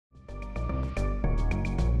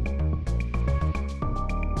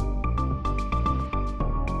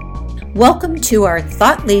Welcome to our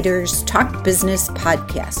Thought Leaders Talk Business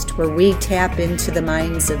podcast, where we tap into the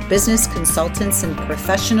minds of business consultants and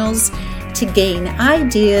professionals to gain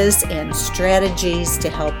ideas and strategies to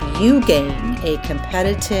help you gain a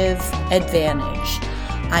competitive advantage.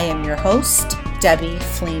 I am your host, Debbie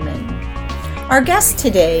Fleeman. Our guest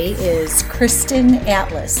today is Kristen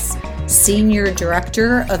Atlas, Senior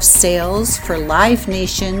Director of Sales for Live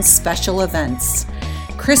Nation Special Events.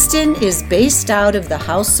 Kristen is based out of the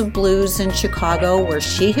House of Blues in Chicago, where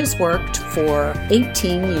she has worked for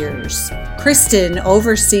 18 years. Kristen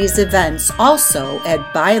oversees events also at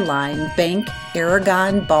Byline Bank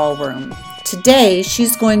Aragon Ballroom. Today,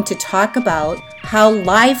 she's going to talk about how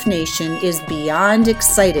Live Nation is beyond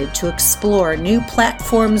excited to explore new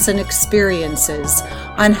platforms and experiences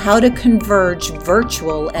on how to converge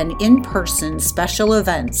virtual and in-person special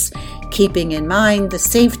events, keeping in mind the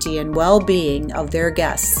safety and well-being of their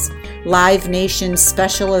guests. Live Nation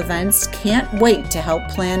Special Events can't wait to help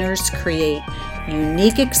planners create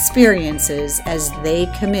unique experiences as they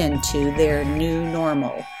come into their new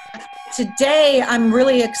normal. Today, I'm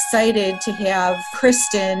really excited to have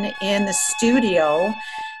Kristen in the studio,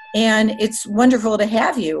 and it's wonderful to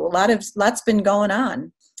have you. Lots been going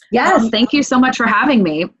on. Yes, thank you so much for having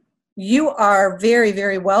me. You are very,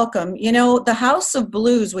 very welcome. You know, the House of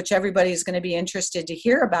Blues, which everybody's going to be interested to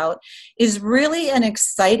hear about, is really an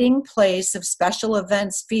exciting place of special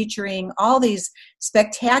events featuring all these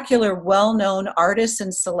spectacular, well-known artists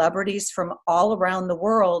and celebrities from all around the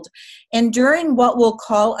world. And during what we'll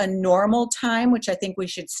call a normal time, which I think we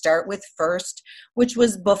should start with first, which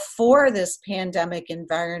was before this pandemic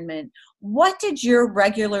environment, what did your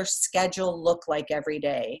regular schedule look like every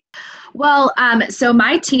day? Well, so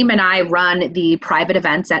my team and I run the private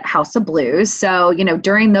events at House of Blues. So,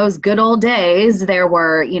 during those good old days, there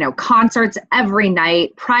were, concerts every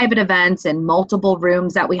night, private events in multiple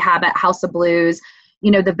rooms that we have at House of Blues.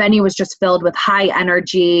 The venue was just filled with high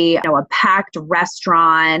energy, a packed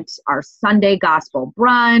restaurant, our Sunday gospel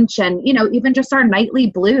brunch, and, even just our nightly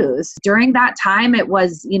blues. During that time, it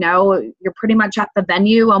was, you're pretty much at the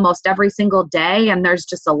venue almost every single day, and there's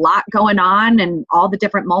just a lot going on in all the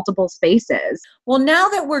different multiple spaces. Well, now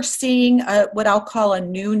that we're seeing what I'll call a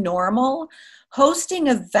new normal, hosting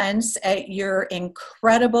events at your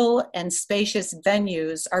incredible and spacious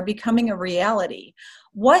venues are becoming a reality.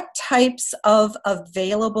 What types of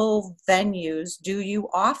available venues do you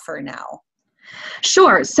offer now?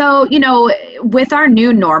 Sure. So, with our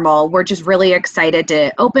new normal, we're just really excited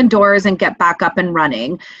to open doors and get back up and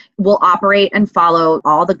running. We'll operate and follow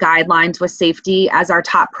all the guidelines with safety as our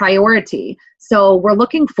top priority. So we're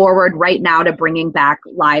looking forward right now to bringing back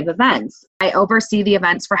live events. I oversee the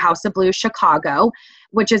events for House of Blues Chicago,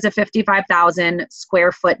 which is a 55,000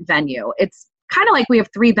 square foot venue. It's kind of like we have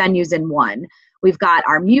three venues in one. We've got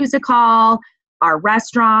our music hall, our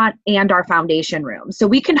restaurant, and our foundation room. So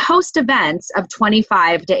we can host events of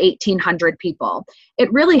 25 to 1,800 people.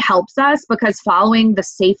 It really helps us because following the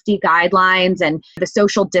safety guidelines and the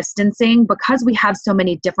social distancing, because we have so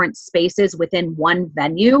many different spaces within one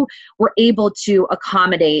venue, we're able to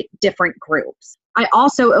accommodate different groups. I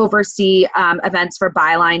also oversee events for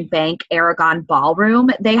Byline Bank Aragon Ballroom.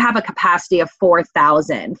 They have a capacity of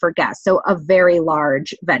 4,000 for guests, so a very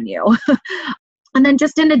large venue. And then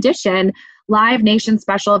just in addition, Live Nation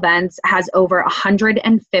Special Events has over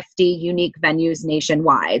 150 unique venues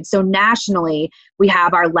nationwide. So nationally, we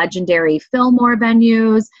have our legendary Fillmore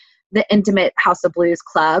venues, the intimate House of Blues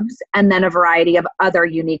clubs, and then a variety of other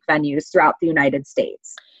unique venues throughout the United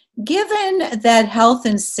States. Given that health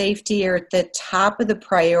and safety are at the top of the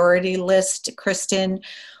priority list, Kristen,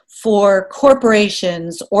 for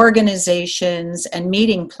corporations, organizations, and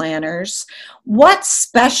meeting planners, what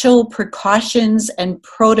special precautions and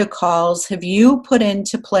protocols have you put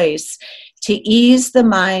into place to ease the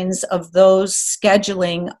minds of those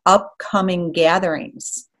scheduling upcoming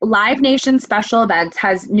gatherings? Live Nation Special Events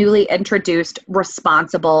has newly introduced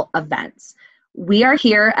responsible events. We are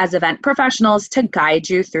here as event professionals to guide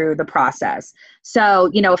you through the process. So,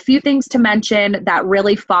 a few things to mention that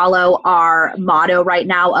really follow our motto right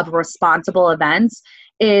now of responsible events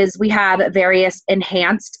is we have various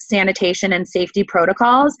enhanced sanitation and safety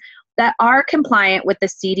protocols that are compliant with the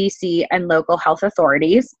CDC and local health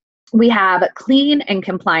authorities. We have clean and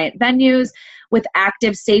compliant venues with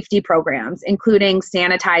active safety programs, including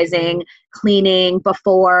sanitizing, cleaning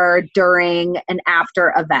before, during, and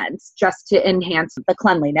after events, just to enhance the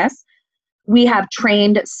cleanliness. We have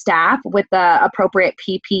trained staff with the appropriate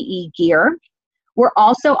PPE gear. We're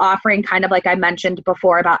also offering, kind of like I mentioned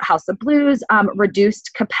before about House of Blues,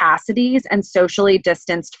 reduced capacities and socially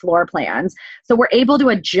distanced floor plans. So we're able to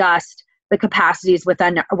adjust the capacities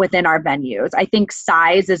within our venues. I think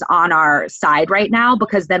size is on our side right now,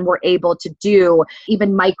 because then we're able to do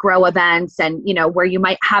even micro events, and where you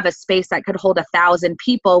might have a space that could hold 1,000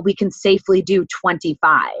 people, we can safely do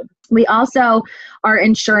 25. We also are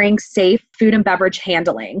ensuring safe food and beverage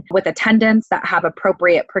handling with attendants that have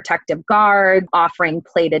appropriate protective guards, offering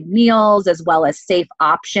plated meals, as well as safe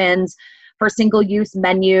options for single-use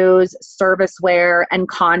menus, serviceware, and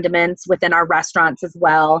condiments within our restaurants as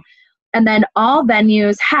well. And then all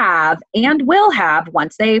venues have and will have,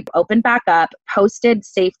 once they open back up, posted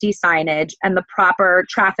safety signage and the proper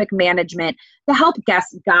traffic management to help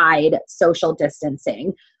guests guide social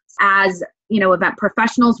distancing. As event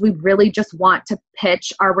professionals, we really just want to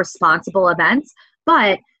pitch our responsible events.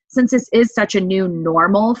 But since this is such a new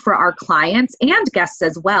normal for our clients and guests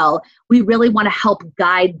as well, we really want to help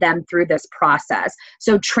guide them through this process.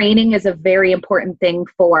 So training is a very important thing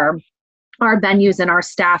for our venues and our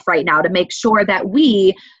staff right now, to make sure that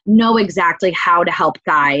we know exactly how to help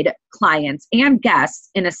guide clients and guests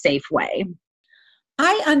in a safe way.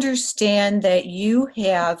 I understand that you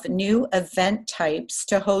have new event types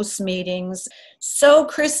to host meetings. So,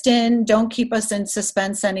 Kristen, don't keep us in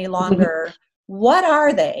suspense any longer. What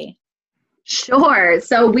are they? Sure.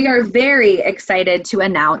 So we are very excited to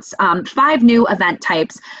announce 5 new event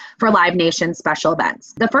types for Live Nation special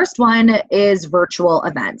events. The first one is virtual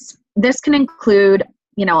events. This can include,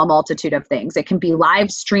 a multitude of things. It can be live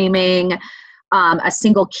streaming, a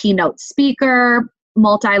single keynote speaker,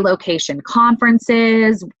 multi-location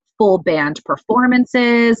conferences, full band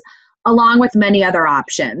performances, along with many other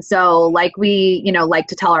options. So like we, like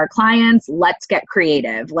to tell our clients, let's get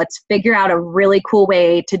creative. Let's figure out a really cool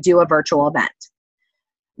way to do a virtual event.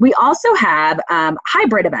 We also have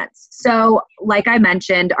hybrid events. So like I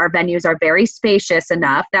mentioned, our venues are very spacious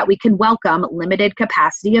enough that we can welcome limited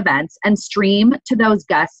capacity events and stream to those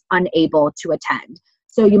guests unable to attend.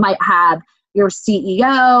 So you might have your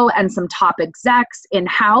CEO and some top execs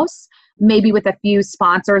in-house, maybe with a few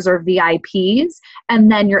sponsors or VIPs,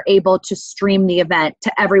 and then you're able to stream the event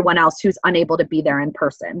to everyone else who's unable to be there in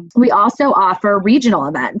person. We also offer regional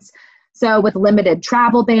events. So with limited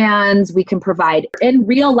travel bans, we can provide in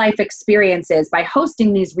real life experiences by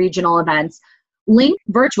hosting these regional events linked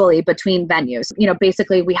virtually between venues.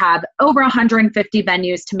 Basically we have over 150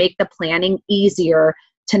 venues to make the planning easier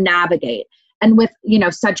to navigate. And with,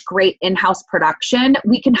 such great in-house production,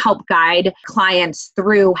 we can help guide clients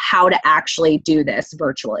through how to actually do this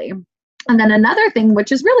virtually. And then another thing,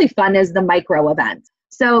 which is really fun, is the micro events.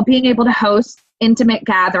 So being able to host intimate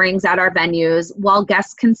gatherings at our venues while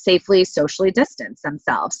guests can safely socially distance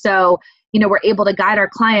themselves. So, we're able to guide our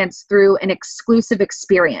clients through an exclusive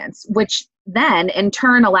experience, which then in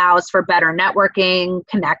turn allows for better networking,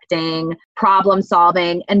 connecting, problem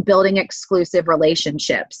solving, and building exclusive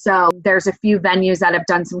relationships. So there's a few venues that have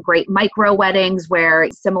done some great micro weddings where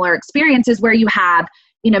similar experiences where you have,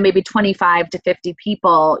 maybe 25 to 50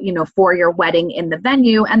 people, for your wedding in the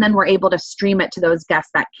venue. And then we're able to stream it to those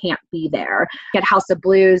guests that can't be there. At House of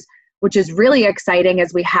Blues, which is really exciting,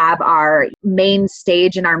 as we have our main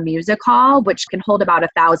stage in our music hall, which can hold about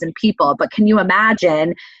 1,000 people. But can you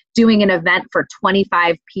imagine doing an event for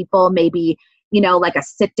 25 people, maybe, like a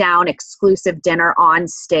sit down exclusive dinner on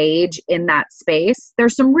stage in that space?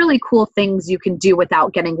 There's some really cool things you can do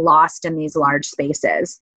without getting lost in these large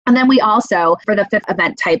spaces. And then we also, for the 5th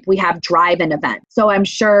event type, we have drive-in events. So I'm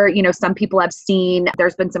sure, some people have seen,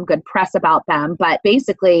 there's been some good press about them, but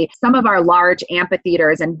basically some of our large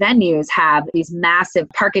amphitheaters and venues have these massive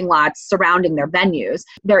parking lots surrounding their venues.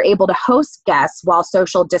 They're able to host guests while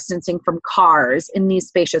social distancing from cars in these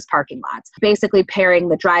spacious parking lots, basically pairing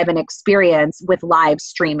the drive-in experience with live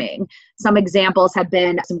streaming. Some examples have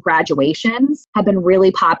been some graduations have been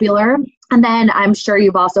really popular. And then I'm sure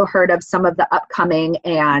you've also heard of some of the upcoming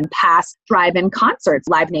and past drive-in concerts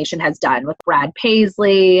Live Nation has done with Brad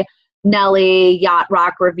Paisley, Nelly, Yacht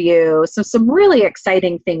Rock Review. So some really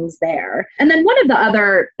exciting things there. And then one of the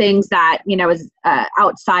other things that, is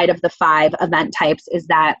outside of the 5 event types is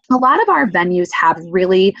that a lot of our venues have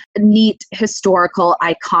really neat, historical,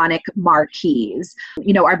 iconic marquees.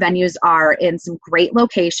 Our venues are in some great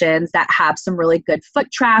locations that have some really good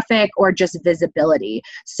foot traffic or just visibility.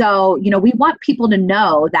 So, we want people to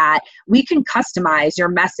know that we can customize your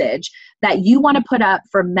message that you want to put up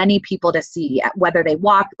for many people to see, whether they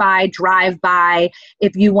walk by, drive by,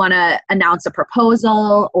 if you want to announce a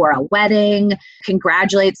proposal or a wedding,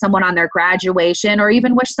 congratulate someone on their graduation, or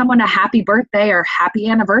even wish someone a happy birthday or happy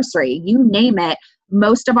anniversary, you name it.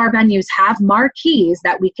 Most of our venues have marquees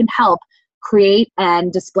that we can help create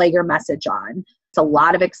and display your message on. It's a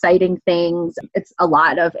lot of exciting things. It's a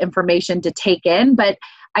lot of information to take in, but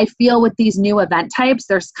I feel with these new event types,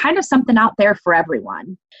 there's kind of something out there for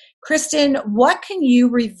everyone. Kristen, what can you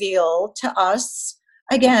reveal to us,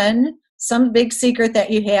 again, some big secret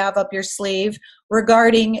that you have up your sleeve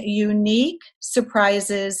regarding unique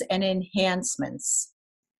surprises and enhancements?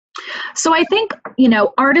 So I think,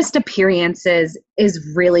 artist appearances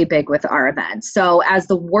is really big with our events. So as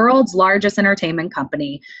the world's largest entertainment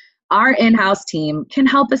company, our in-house team can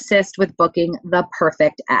help assist with booking the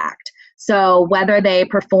perfect act. So whether they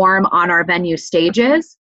perform on our venue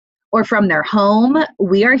stages or from their home,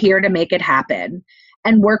 we are here to make it happen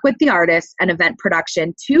and work with the artists and event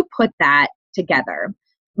production to put that together.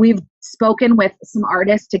 We've spoken with some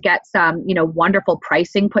artists to get some, wonderful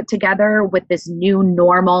pricing put together with this new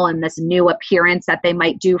normal and this new appearance that they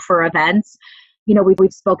might do for events.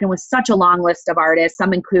 We've spoken with such a long list of artists.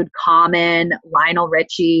 Some include Common, Lionel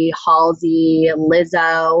Richie, Halsey,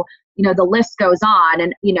 Lizzo. The list goes on,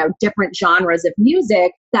 and, different genres of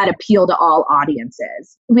music that appeal to all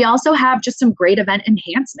audiences. We also have just some great event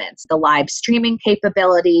enhancements, the live streaming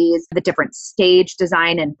capabilities, the different stage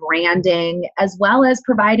design and branding, as well as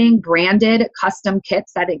providing branded custom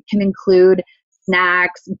kits that it can include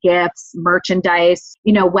snacks, gifts, merchandise.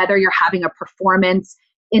 Whether you're having a performance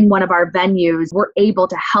in one of our venues, we're able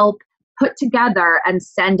to help put together and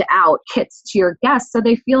send out kits to your guests so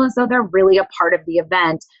they feel as though they're really a part of the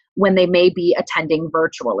event when they may be attending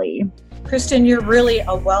virtually. Kristen, you're really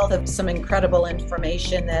a wealth of some incredible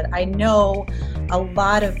information that I know a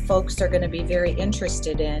lot of folks are going to be very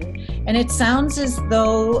interested in. And it sounds as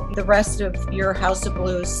though the rest of your House of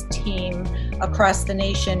Blues team across the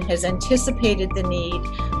nation has anticipated the need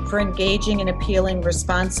for engaging and appealing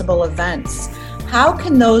responsible events. How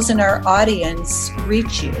can those in our audience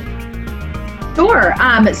reach you? Sure.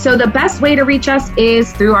 So the best way to reach us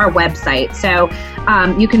is through our website. So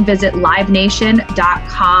you can visit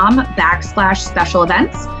livenation.com/special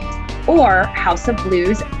events or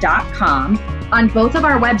houseofblues.com. On both of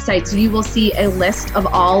our websites, you will see a list of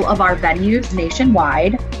all of our venues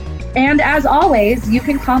nationwide. And as always, you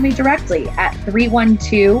can call me directly at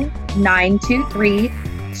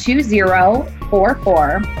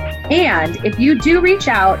 312-923-2044. And if you do reach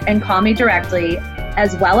out and call me directly,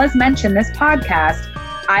 as well as mention this podcast,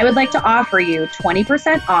 I would like to offer you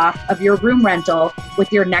 20% off of your room rental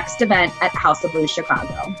with your next event at House of Blues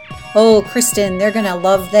Chicago. Oh, Kristen, they're going to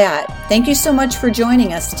love that. Thank you so much for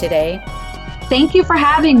joining us today. Thank you for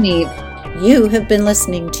having me. You have been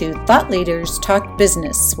listening to Thought Leaders Talk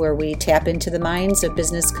Business, where we tap into the minds of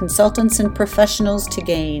business consultants and professionals to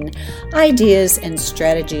gain ideas and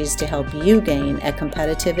strategies to help you gain a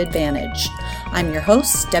competitive advantage. I'm your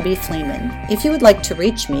host, Debbie Fleeman. If you would like to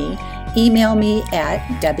reach me, email me at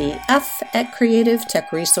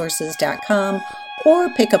debbief@creativetechresources.com or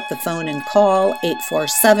pick up the phone and call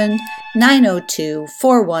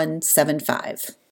 847-902-4175.